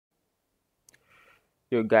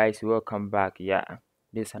Yo guys, welcome back. Yeah,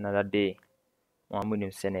 this is another day.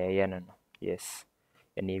 Yes,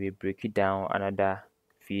 and we will break it down another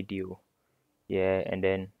video. Yeah, and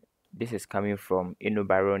then this is coming from Eno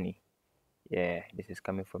Barony. Yeah, this is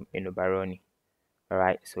coming from Eno Barony.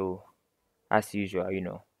 Alright, so as usual,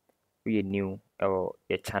 we are new or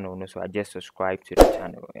your channel, no, so I just subscribe to the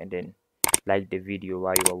channel and then like the video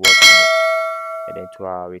while you are watching it. And then to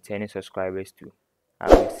our returning subscribers too,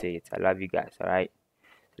 I will say it. I love you guys. Alright.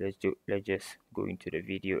 Let's just go into the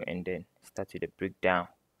video and then start with the breakdown.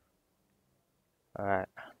 Alright,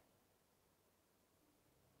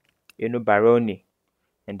 Eno Barony,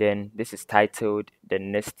 and then this is titled the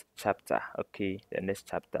next chapter. Okay, the next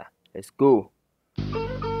chapter. Let's go.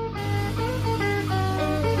 Lyrics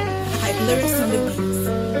on the beats.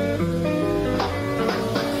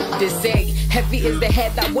 They say heavy is the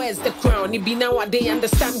head that wears the crown. It be now they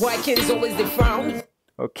understand why kings always they frown.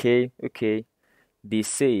 Okay. They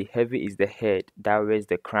say heavy is the head that wears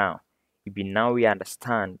the crown. It be now we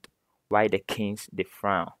understand why the kings they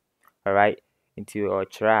frown. Alright, into our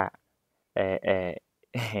try. The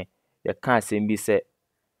can't be said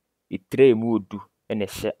it tray mood and a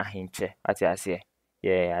share a hinche. At I say,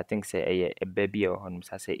 yeah, I think say a baby or home.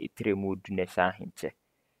 I say it tray mood ne share hinche.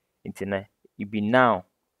 Internet, it be now.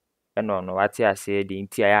 No, what I say the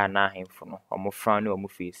entire na him for no, or more frown or more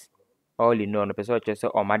face. All in all, the person just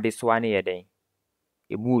or my this one here then.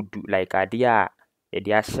 It would do like idea a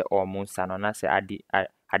dear or moon son on us. I did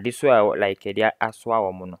swear like a dear aswa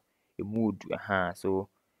or mono. It would, so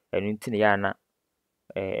an intina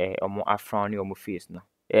or more afrowny or more face no.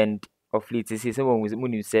 And of late, this is someone with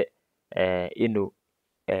moon you said,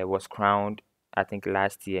 was crowned, I think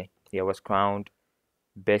last year. He was crowned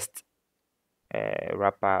best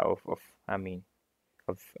rapper of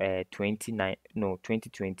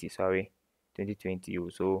 2020, sorry, 2020.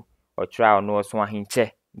 So or try or no swan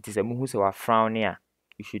hinche. It is a muhu so a frown here.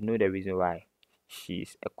 You should know the reason why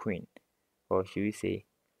she's a queen, or should we say,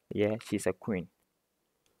 yeah, she's a queen.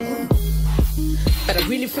 But I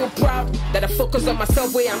really feel proud that I focus on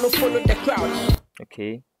myself where I'm not following the crowd.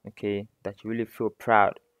 Okay, that you really feel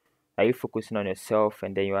proud. Are you focusing on yourself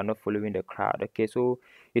and then you are not following the crowd? Okay, so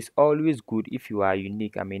it's always good if you are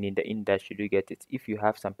unique. I mean, in the industry, you get it. If you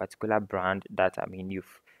have some particular brand that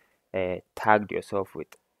you've tagged yourself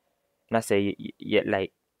with. Now say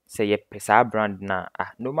like say your pesa brand now.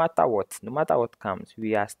 No matter what comes,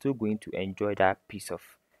 we are still going to enjoy that piece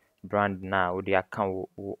of brand now. The account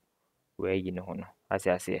where as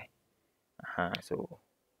I say. So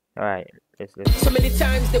all right, let's. So many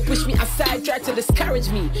times they push me aside, try to discourage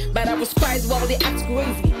me, but I was quiet while they act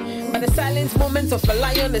crazy. But the silent moments of a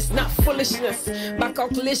lion is not foolishness, but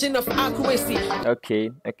calculation of accuracy.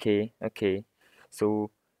 Okay.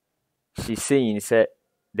 So she's saying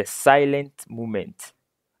the silent moment,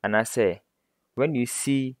 and I say when you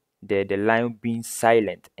see the lion being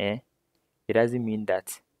silent, it doesn't mean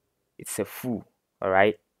that it's a fool. All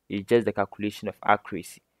right, it's just the calculation of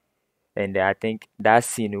accuracy. And I think that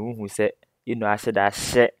scene who said, I said that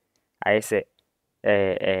shit. I said,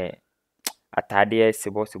 atade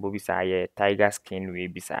sebo bisa ye tiger skin we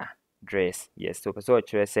bisa dress. Yes, so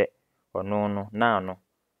actually say, oh no, now no.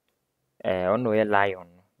 Ono a lion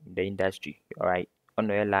in the industry. All right,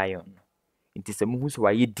 ono a lion. It is a who's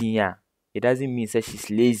why you dia. It doesn't mean that she's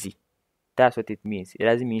lazy. That's what it means. It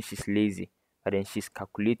doesn't mean she's lazy, but then she's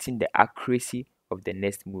calculating the accuracy of the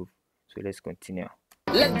next move. So let's continue.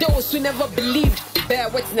 Let those who never believed bear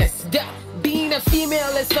witness that being a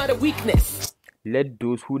female is not a weakness. Let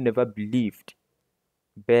those who never believed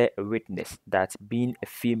bear a witness that being a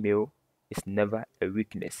female is never a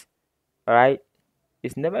weakness. Alright?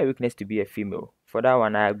 It's never a weakness to be a female. For that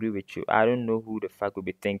one, I agree with you. I don't know who the fuck will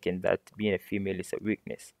be thinking that being a female is a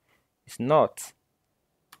weakness. It's not.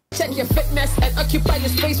 Check your fitness and occupy your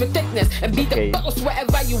space with thickness and be the boss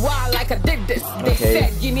wherever you are like I did this. They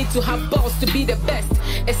said you need to have balls to be the best.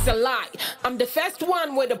 It's a lie. I'm the first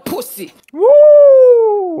one with a pussy.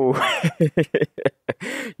 Woo!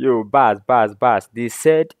 Yo, bars. They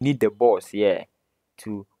said need the boss, yeah.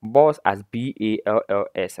 To boss as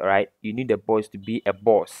BALLS, alright? You need the boss to be a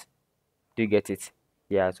boss. Do you get it?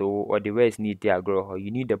 Yeah, so what the words need there, girl.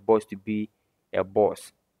 You need the boss to be a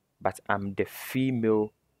boss. But I'm the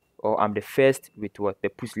female, or I'm the first with what? The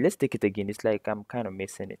pussy. Let's take it again. It's like I'm kind of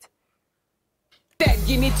missing it.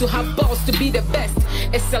 You need to have balls to be the best.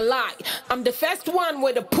 It's a lie. I'm the first one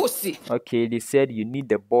with a pussy. Okay, they said you need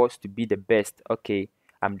the boss to be the best. Okay,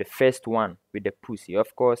 I'm the first one with the pussy.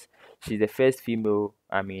 Of course, she's the first female,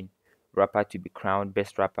 rapper to be crowned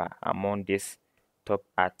best rapper among these top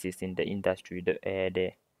artists in the industry.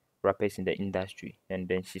 The rappers in the industry, and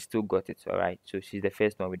then she still got it. All right, so she's the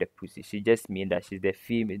first one with the pussy. She just mean that she's the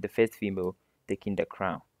first female taking the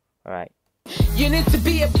crown. All right. You need to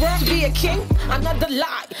be a bro to be a king. Another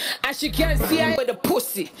lie. As you can see, I with a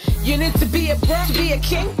pussy. You need to be a bro to be a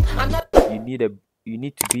king. You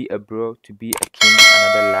need to be a bro to be a king.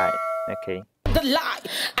 Another lie. Okay. The lie.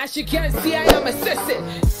 As you can see, I am assassin.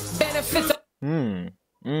 Benefits.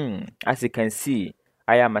 As you can see,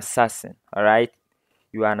 I am assassin. All right.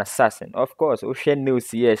 You are an assassin. Of course. Ocean news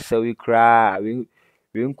here. So we cry. We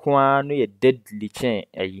no ye deadly chain.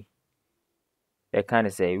 They kind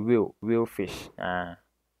of say real fish.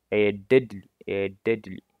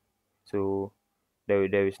 Deadly. So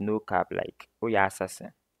there is no cap like yeah,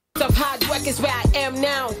 assassin. Of hard work is where I am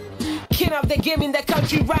now. King of the game in the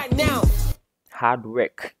country right now. Hard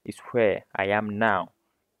work is where I am now.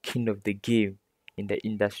 King of the game in the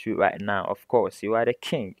industry right now. Of course, you are the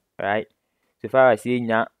king, right? So if I was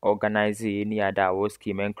saying organize any other awards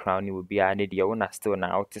scheme and crown, it would be an idea. One still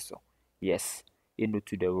now. Yes, into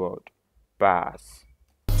to the world. Bars.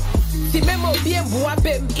 If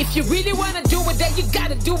you really wanna do it, then you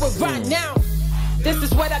gotta do it right now. This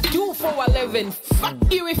is what I do for a living.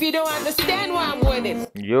 Fuck you if you don't understand why I'm winning.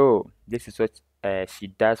 Yo, this is what she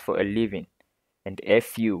does for a living. And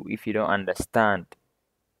F you if you don't understand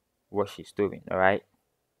what she's doing, alright?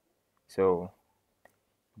 So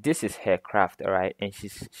this is her craft, alright? And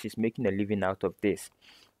she's making a living out of this.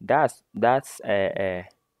 That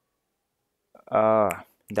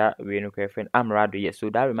we no friend Amrado, yes. So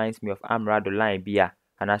that reminds me of Amrado line bia.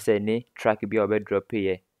 And I said ne track be over drop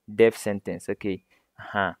here. Death sentence, okay.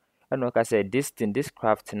 And like I said, this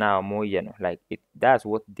craft now more, you know, like that's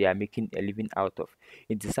what they are making a living out of.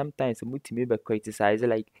 It is sometimes multimedia criticize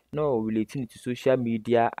like no relating to social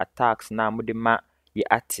media attacks now more the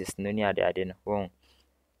artists no near the wrong.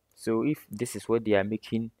 So if this is what they are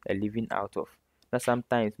making a living out of, now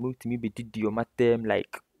sometimes multimedia did your matem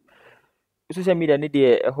like social media need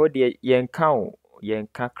the hold the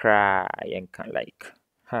yanka cry yanka like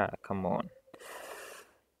come on.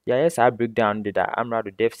 Yeah, yes, I break down the Amrado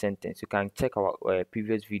death sentence. You can check our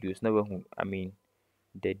previous videos. Never who I mean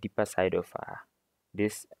the deeper side of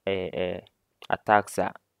this attacks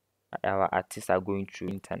our artists are going through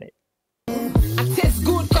internet. I taste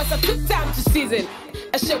good because I took time to season.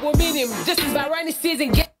 I share what mean him. This is my rainy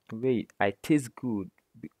season. Wait, I taste good.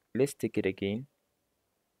 Let's take it again.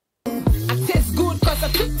 I taste good because I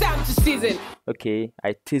took time to season. Okay,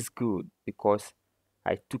 I taste good because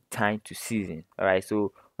I took time to season. Alright,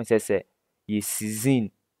 so once I say you season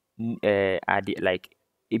at the like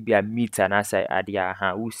it be a meat and I say at the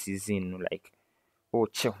who season like oh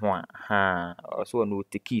chehwa or so no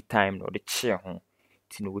take time or the chehwa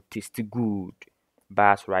it no taste good.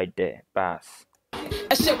 Bass right there, bass.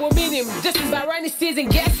 I share what mean him. This is my rainy season.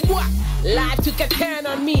 Guess what? Life took a turn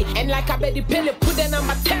on me, and like I bet the pill put the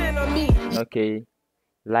number 10 on me. Okay,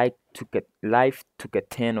 life took a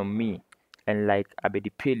turn on me. And like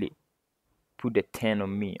Abedipele put the 10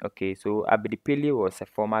 on me. Okay, so Abedipele was a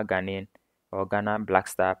former Ghanaian or Ghana Black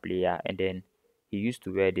Star player, and then he used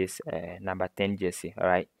to wear this number 10 jersey.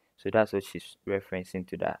 Alright, so that's what she's referencing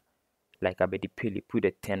to that. Like Abedipele put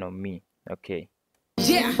the 10 on me. Okay.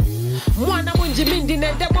 Yeah.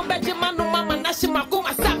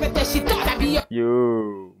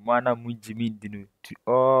 Yo, Mwana Munjimindinu, to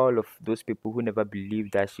all of those people who never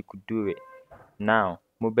believed that she could do it. Now,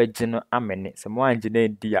 Mobejino Amene, someone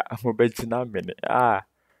dia Mobejino Amene.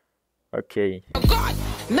 Okay. Oh God,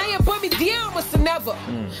 now you put me down was never.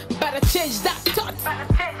 But I changed that thought.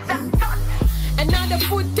 And now the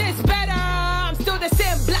food tastes better. I'm still the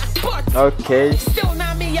same black pot. Okay. Still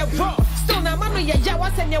not me a raw. Still not man ya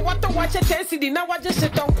jawas and you want to watch a tensity. Now I just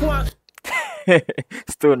shit on Kwan.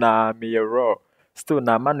 Still na me a raw. Still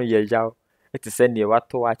na man ya jaw. It is send you what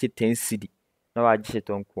to watch it 10 city. Now I just shit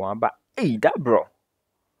on Kwan. But hey, that bro.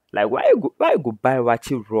 Like why go buy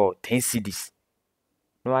watch it raw 10 CDs?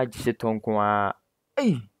 No I just shit on Kwan.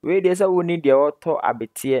 Hey, where there's a one need the auto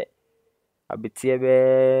abetie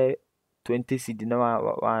be 20 CD na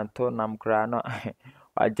one to nam kra no.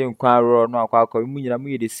 I didn't quite raw no akwa mu nyina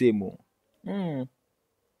mu the same.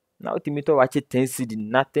 Now to watch it 10 CD,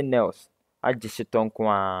 nothing else. I just shit on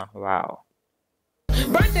Kwan. Wow.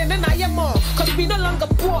 Brandon and I am more, cause we no longer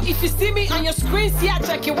poor. If you see me on your screen, see I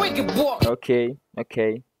check your wig boy.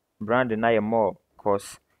 Okay. Brandon I am more,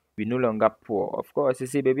 cause we no longer poor. Of course, you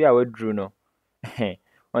see, baby, I would drew no.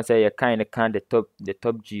 Once I kind of the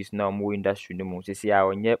top G's now more industry no more. You see, I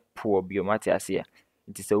will yet poor biomatia here.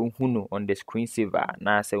 It is a unhuno on the screensaver.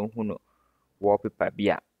 Now say unhuno wallpaper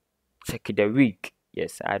beer. Check the wig.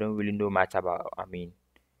 Yes, I don't really know much about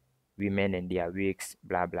women and their wigs,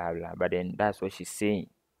 blah blah blah. But then that's what she's saying.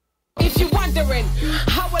 If you're wondering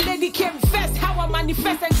how a lady came first, how I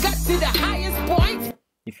manifest and got to the highest point.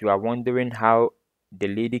 If you are wondering how the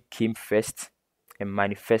lady came first and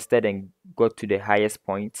manifested and got to the highest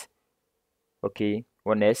point, okay,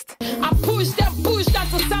 honest. I pushed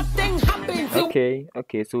until something happened.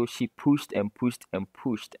 Okay, so she pushed and pushed and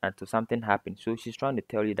pushed until something happened. So she's trying to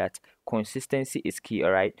tell you that consistency is key,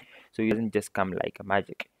 all right? So it doesn't just come like a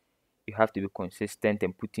magic. You have to be consistent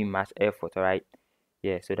and put in much effort, all right?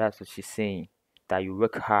 Yeah, so that's what she's saying, that you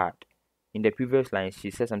work hard. In the previous line,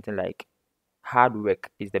 she said something like, hard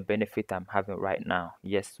work is the benefit I'm having right now.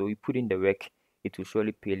 Yes, so you put in the work, it will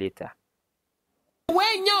surely pay later.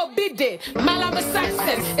 When you're busy, my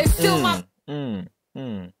success is still my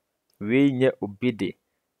when you're obede,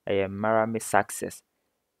 I am marry success.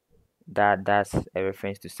 That's a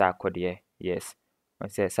reference to Sarkodie. Yes, when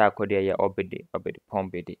say Sarkodie, you obede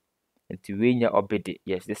pombede. And to when you obede,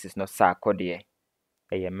 yes, this is not Sarkodie.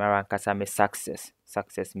 I am marry kasame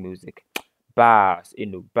success music. Bars,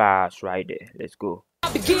 bars right there. Let's go.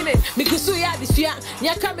 beginning because we are this year.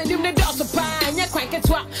 Ya come and you the doors of pine, ya quite get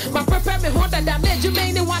what my prepare me what that made you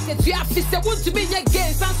main one that you have to want to be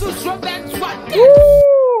again. So strong and what.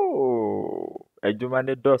 I do man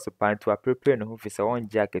the doors of pine to prepare no for so one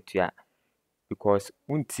jacket ya because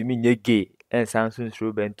me nye gay and Samsung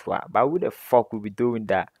through bentua. But who the fuck will be doing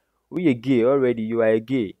that? We are gay already, you are a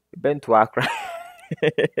gay. Bentua cry.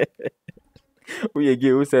 Who you gay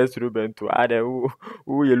who says through bentua?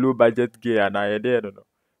 Who you low budget gay and I don't know.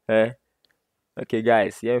 Eh? Okay,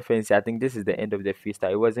 guys, yeah, fancy. I think this is the end of the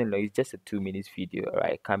freestyle. It wasn't long; it's just a 2 minutes video,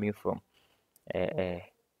 right? Coming from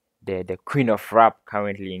the queen of rap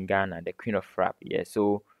currently in Ghana, the queen of rap. Yeah,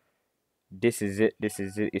 so this is it.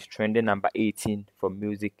 It's trending number 18 for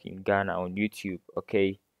music in Ghana on YouTube.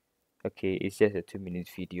 Okay, it's just a 2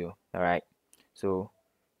 minutes video. All right, so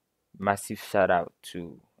massive shout out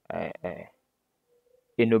to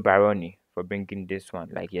Eno Barony for bringing this one.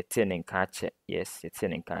 Like you're turning catch it. Yes, you're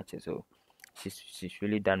turning catch it. So she's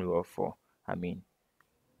really done well for, I mean,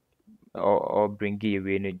 or bring it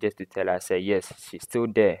away just to tell her, say yes, she's still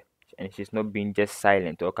there and she's not being just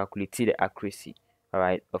silent or calculating the accuracy, all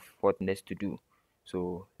right, of what needs to do.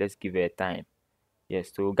 So let's give her time.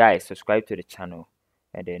 Yes, so guys, subscribe to the channel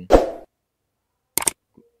and then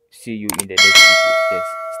see you in the next video. Just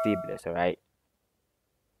stay blessed, all right.